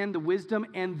withstand the wisdom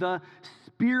and the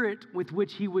spirit with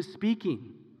which he was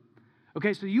speaking.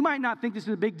 Okay, so you might not think this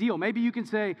is a big deal. Maybe you can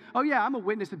say, oh yeah, I'm a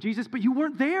witness of Jesus, but you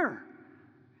weren't there.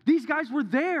 These guys were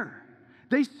there.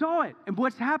 They saw it. And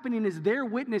what's happening is their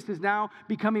witness is now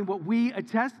becoming what we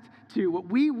attest to, what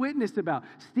we witness about.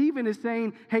 Stephen is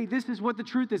saying, hey, this is what the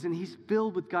truth is, and he's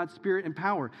filled with God's Spirit and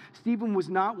power. Stephen was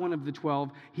not one of the 12.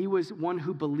 He was one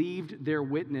who believed their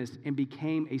witness and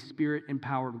became a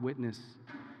Spirit-empowered witness.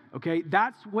 Okay,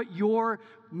 that's what your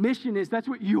mission is. That's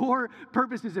what your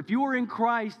purpose is. If you are in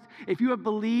Christ, if you have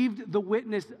believed the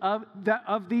witness of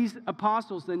these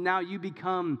apostles, then now you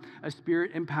become a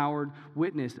Spirit-empowered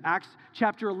witness. Acts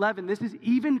chapter 11, this is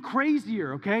even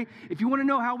crazier, okay? If you want to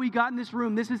know how we got in this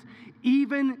room, this is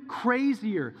even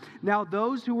crazier. Now,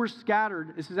 those who were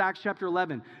scattered, this is Acts chapter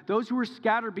 11, those who were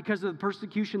scattered because of the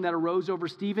persecution that arose over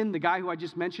Stephen, the guy who I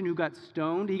just mentioned who got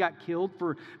stoned, he got killed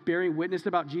for bearing witness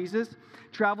about Jesus,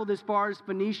 traveled as far as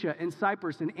Phoenicia and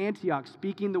Cyprus and Antioch,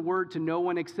 speaking the word to no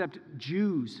one except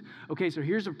Jews. Okay, so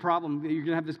here's a problem. You're going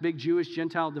to have this big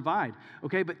Jewish-Gentile divide.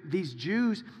 Okay, but these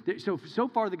Jews, so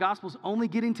far the gospel's only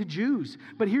getting to Jews.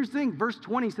 But here's the thing, verse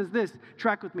 20 says this,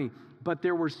 track with me. But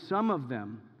there were some of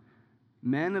them,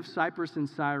 men of Cyprus and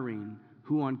Cyrene,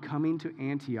 who on coming to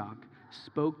Antioch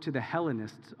spoke to the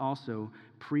Hellenists also,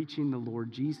 preaching the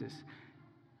Lord Jesus.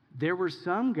 There were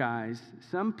some guys,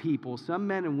 some people, some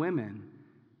men and women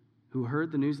who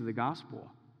heard the news of the gospel,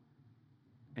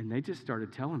 and they just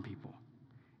started telling people.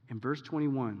 In verse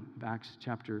 21 of Acts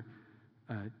chapter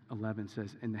 11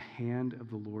 says, "And the hand of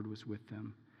the Lord was with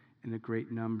them, and a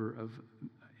great number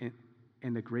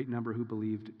who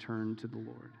believed turned to the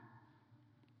Lord."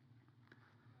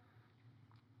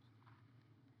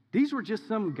 These were just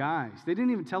some guys. They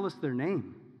didn't even tell us their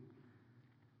name.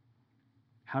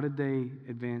 How did they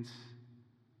advance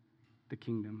the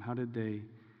kingdom? How did they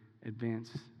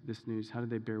advance this news? How did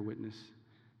they bear witness?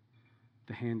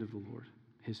 The hand of the Lord,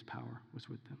 his power was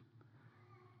with them.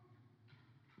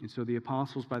 And so the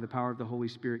apostles, by the power of the Holy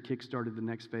Spirit, kickstarted the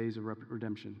next phase of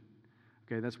redemption.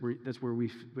 Okay, that's where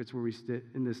we sit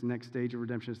in this next stage of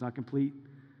redemption. It's not complete.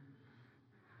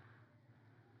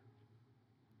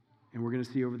 And we're going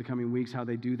to see over the coming weeks how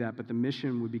they do that. But the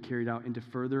mission would be carried out into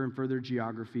further and further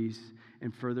geographies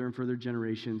and further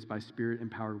generations by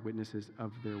Spirit-empowered witnesses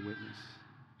of their witness.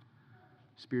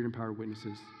 Spirit-empowered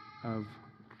witnesses of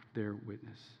their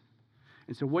witness.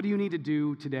 And so what do you need to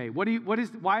do today?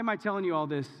 Why am I telling you all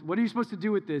this? What are you supposed to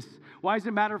do with this? Why does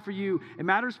it matter for you? It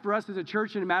matters for us as a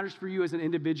church, and it matters for you as an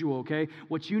individual, okay?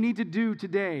 What you need to do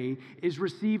today is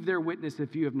receive their witness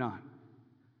if you have not.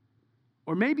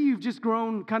 Or maybe you've just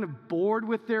grown kind of bored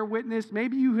with their witness.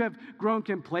 Maybe you have grown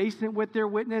complacent with their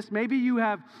witness. Maybe you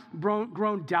have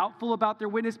grown doubtful about their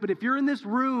witness. But if you're in this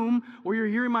room or you're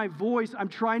hearing my voice, I'm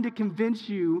trying to convince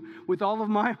you with all of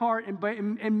my heart,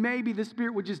 and maybe the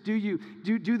Spirit would just do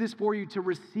this for you to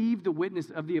receive the witness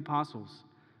of the apostles.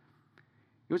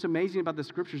 You know what's amazing about the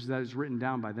scriptures is that it's written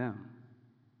down by them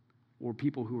or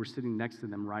people who were sitting next to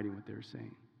them writing what they were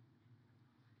saying.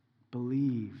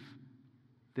 Believe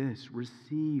this,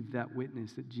 receive that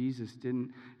witness that Jesus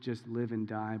didn't just live and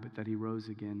die, but that he rose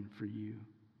again for you.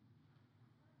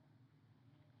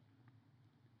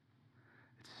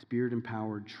 It's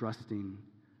Spirit-empowered, trusting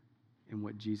in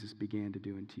what Jesus began to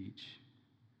do and teach.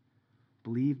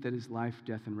 Believe that his life,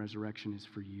 death, and resurrection is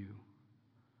for you.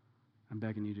 I'm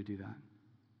begging you to do that.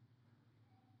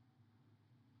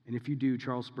 And if you do,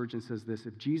 Charles Spurgeon says this: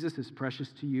 if Jesus is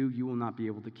precious to you, you will not be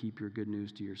able to keep your good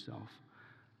news to yourself.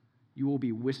 You will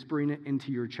be whispering it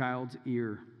into your child's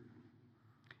ear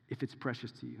if it's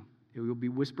precious to you. You will be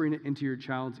whispering it into your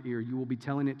child's ear. You will be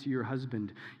telling it to your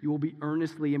husband. You will be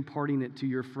earnestly imparting it to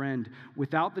your friend.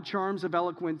 Without the charms of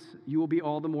eloquence, you will be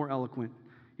all the more eloquent.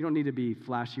 You don't need to be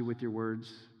flashy with your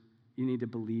words. You need to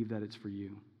believe that it's for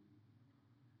you.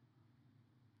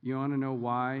 You want to know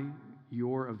why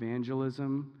your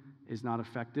evangelism is not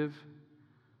effective?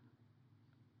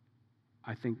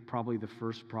 I think probably the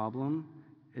first problem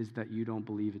is that you don't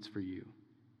believe it's for you.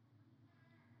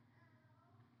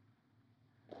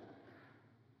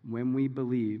 When we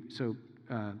believe,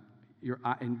 Spurgeon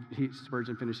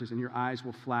finishes, and your eyes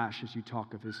will flash as you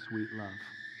talk of his sweet love.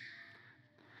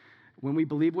 When we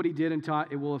believe what he did and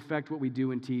taught, it will affect what we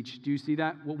do and teach. Do you see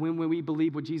that? When we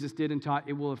believe what Jesus did and taught,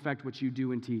 it will affect what you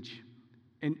do and teach.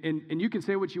 And you can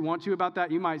say what you want to about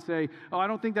that. You might say, oh, I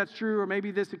don't think that's true, or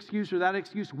maybe this excuse or that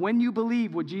excuse. When you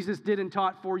believe what Jesus did and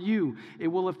taught for you, it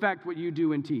will affect what you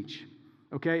do and teach,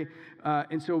 okay?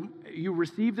 And so you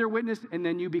receive their witness, and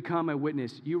then you become a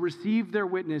witness. You receive their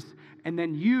witness, and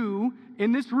then you,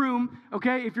 in this room,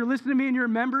 okay, if you're listening to me and you're a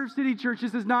member of City Church,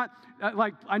 this is not,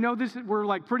 I know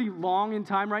we're pretty long in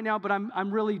time right now, but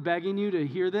I'm really begging you to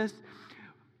hear this.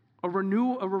 A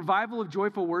revival of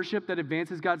joyful worship that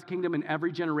advances God's kingdom in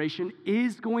every generation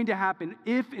is going to happen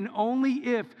if and only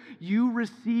if you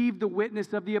receive the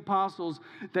witness of the apostles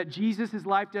that Jesus'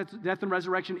 life, death, and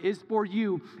resurrection is for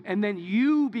you, and then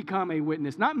you become a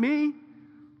witness, not me.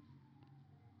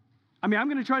 I mean, I'm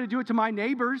going to try to do it to my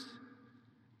neighbors,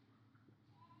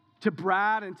 to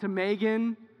Brad and to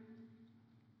Megan,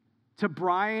 to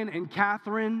Brian and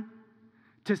Catherine,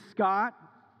 to Scott.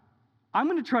 I'm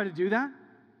going to try to do that.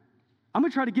 I'm going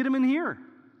to try to get them in here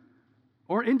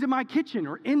or into my kitchen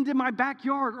or into my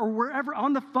backyard or wherever,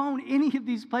 on the phone, any of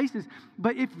these places.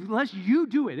 But unless you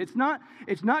do it, it's not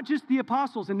just the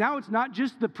apostles, and now it's not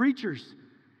just the preachers.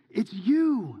 It's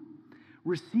you.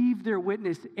 Receive their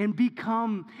witness and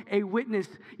become a witness.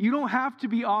 You don't have to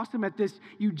be awesome at this.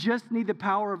 You just need the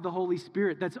power of the Holy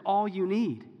Spirit. That's all you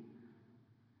need.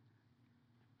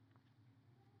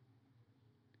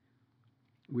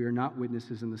 We are not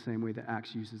witnesses in the same way that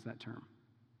Acts uses that term,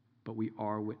 but we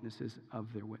are witnesses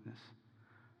of their witness.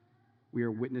 We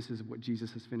are witnesses of what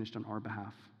Jesus has finished on our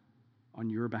behalf, on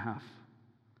your behalf.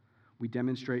 We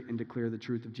demonstrate and declare the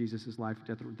truth of Jesus' life,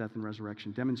 death, and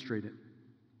resurrection. Demonstrate it.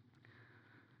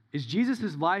 Is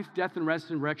Jesus' life, death, and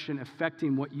resurrection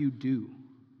affecting what you do?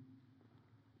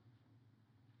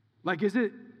 Like, is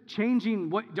it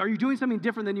changing are you doing something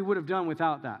different than you would have done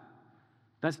without that?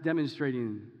 That's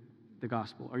demonstrating the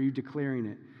gospel. Are you declaring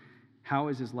it? How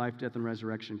is his life, death, and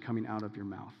resurrection coming out of your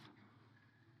mouth?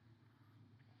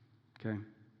 Okay.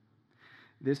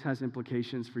 This has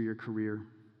implications for your career.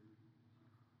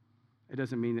 It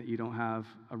doesn't mean that you don't have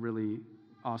a really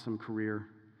awesome career.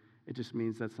 It just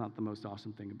means that's not the most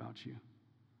awesome thing about you.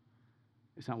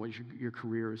 It's not what your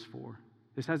career is for.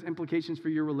 This has implications for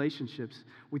your relationships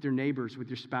with your neighbors, with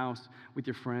your spouse, with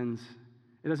your friends.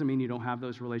 It doesn't mean you don't have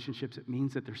those relationships. It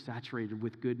means that they're saturated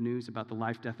with good news about the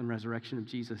life, death, and resurrection of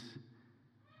Jesus.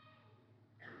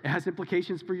 It has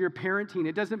implications for your parenting.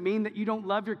 It doesn't mean that you don't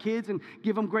love your kids and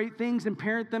give them great things and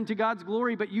parent them to God's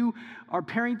glory, but you are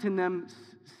parenting them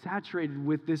saturated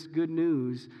with this good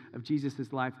news of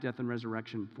Jesus' life, death, and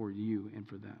resurrection for you and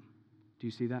for them. Do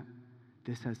you see that?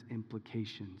 This has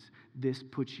implications. This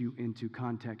puts you into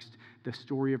context. The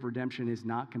story of redemption is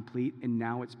not complete, and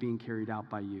now it's being carried out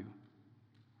by you.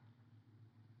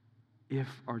 If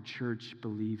our church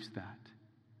believes that,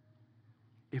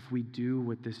 if we do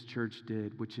what this church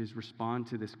did, which is respond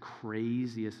to this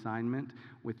crazy assignment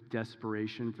with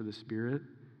desperation for the Spirit,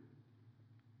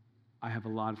 I have a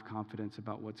lot of confidence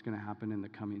about what's going to happen in the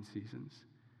coming seasons.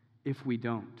 If we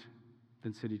don't,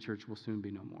 then City Church will soon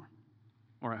be no more.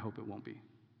 Or I hope it won't be.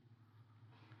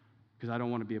 Because I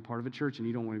don't want to be a part of a church, and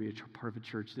you don't want to be a part of a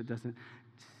church that doesn't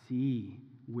see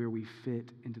where we fit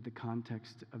into the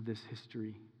context of this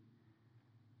history.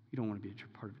 You don't want to be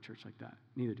a part of a church like that.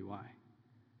 Neither do I.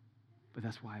 But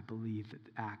that's why I believe that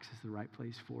Acts is the right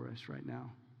place for us right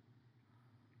now.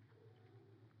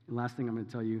 And last thing I'm going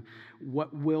to tell you,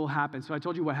 what will happen. So I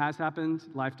told you what has happened,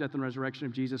 life, death, and resurrection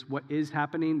of Jesus. What is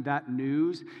happening, that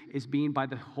news is being by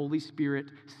the Holy Spirit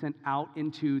sent out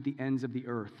into the ends of the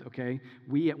earth, okay?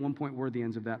 We at one point were the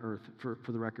ends of that earth,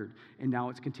 for the record. And now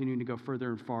it's continuing to go further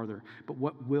and farther. But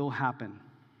what will happen?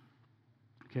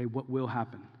 Okay, what will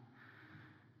happen?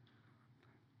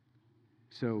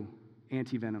 So,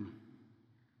 anti-venom.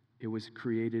 It was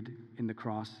created in the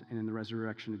cross and in the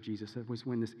resurrection of Jesus. That was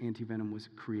when this anti-venom was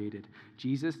created.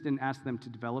 Jesus didn't ask them to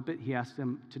develop it. He asked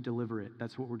them to deliver it.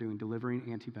 That's what we're doing, delivering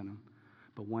anti-venom.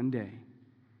 But one day,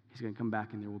 he's going to come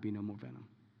back and there will be no more venom.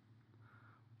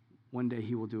 One day,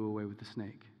 he will do away with the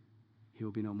snake. He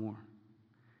will be no more.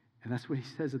 And that's what he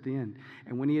says at the end.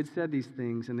 And when he had said these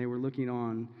things and they were looking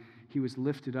on, he was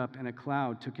lifted up and a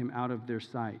cloud took him out of their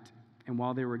sight. And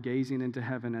while they were gazing into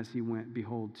heaven as he went,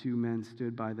 behold, two men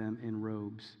stood by them in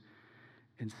robes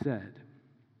and said,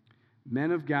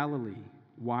 Men of Galilee,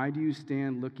 why do you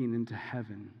stand looking into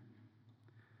heaven?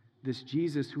 This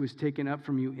Jesus who is taken up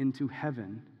from you into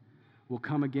heaven will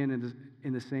come again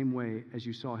in the same way as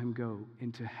you saw him go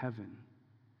into heaven.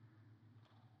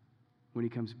 When he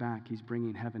comes back, he's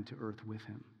bringing heaven to earth with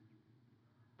him.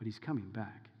 But he's coming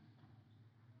back.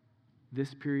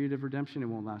 This period of redemption, it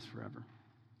won't last forever.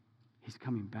 He's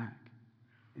coming back,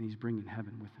 and he's bringing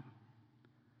heaven with him.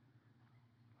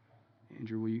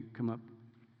 Andrew, will you come up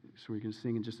so we can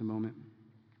sing in just a moment?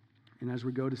 And as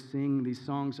we go to sing these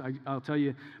songs, I'll tell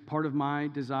you, part of my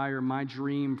desire, my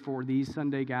dream for these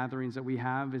Sunday gatherings that we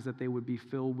have is that they would be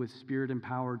filled with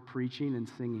Spirit-empowered preaching and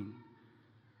singing.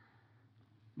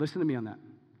 Listen to me on that.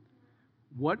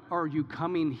 What are you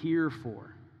coming here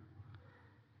for?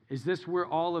 Is this where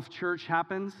all of church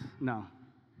happens? No.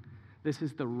 This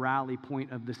is the rally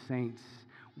point of the saints,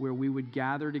 where we would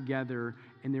gather together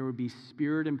and there would be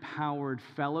Spirit-empowered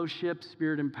fellowship,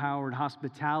 Spirit-empowered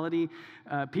hospitality.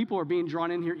 People are being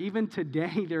drawn in here. Even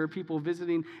today, there are people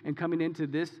visiting and coming into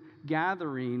this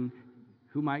gathering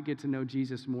who might get to know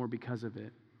Jesus more because of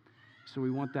it. So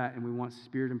we want that, and we want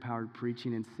Spirit-empowered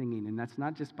preaching and singing. And that's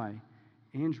not just by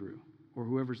Andrew or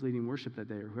whoever's leading worship that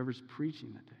day or whoever's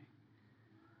preaching that day.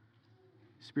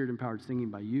 Spirit-empowered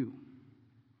singing by you.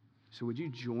 So would you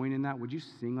join in that? Would you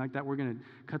sing like that? We're going to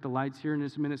cut the lights here in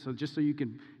just a minute, so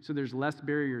there's less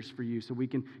barriers for you, so we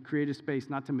can create a space,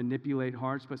 not to manipulate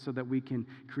hearts, but so that we can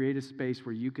create a space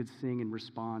where you could sing and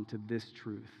respond to this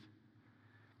truth.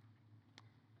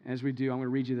 As we do, I'm going to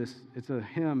read you this. It's a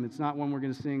hymn. It's not one we're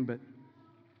going to sing, but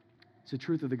it's the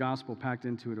truth of the gospel packed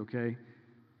into it, okay?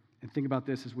 And think about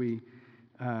this as we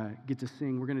get to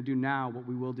sing. We're going to do now what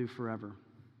we will do forever,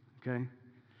 okay?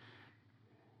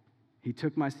 He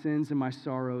took my sins and my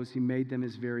sorrows. He made them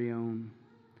his very own.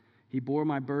 He bore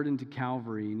my burden to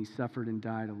Calvary, and he suffered and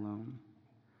died alone.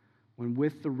 When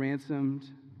with the ransomed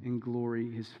in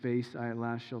glory his face I at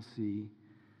last shall see,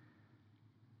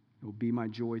 it will be my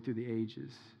joy through the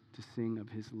ages to sing of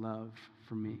his love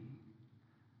for me.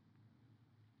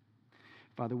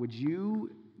 Father, would you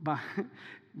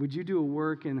would you do a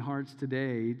work in hearts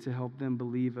today to help them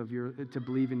believe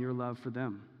in your love for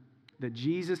them? That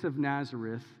Jesus of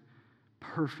Nazareth,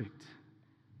 perfect,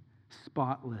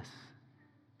 spotless,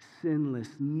 sinless,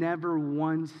 never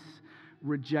once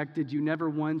rejected you, never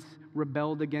once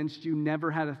rebelled against you,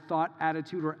 never had a thought,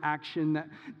 attitude, or action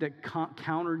that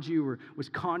countered you or was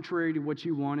contrary to what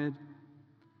you wanted.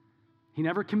 He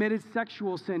never committed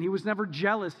sexual sin. He was never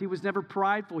jealous. He was never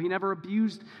prideful. He never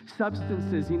abused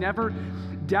substances. He never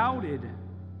doubted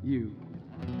you.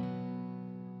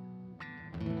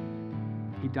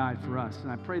 He died for us.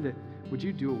 And I pray that, would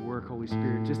you do a work, Holy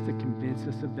Spirit, just to convince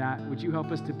us of that? Would you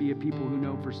help us to be a people who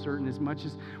know for certain as much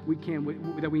as we can,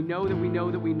 that we know that we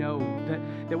know that we know,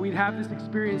 that we'd have this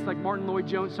experience like Martin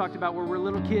Lloyd-Jones talked about, where we're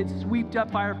little kids swept up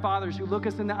by our fathers who look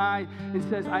us in the eye and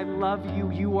says, I love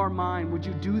you, you are mine. Would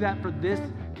you do that for this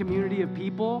community of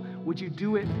people? Would you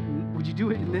do it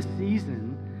in this season?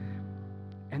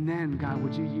 And then, God,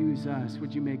 would you use us?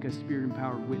 Would you make us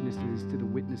Spirit-empowered witnesses to the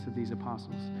witness of these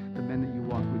apostles, the men that you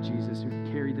walked with Jesus, who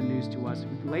carried the news to us,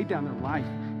 who laid down their life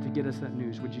to get us that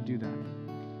news? Would you do that?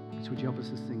 So would you help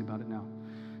us to sing about it now?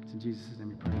 It's in Jesus' name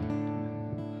we pray.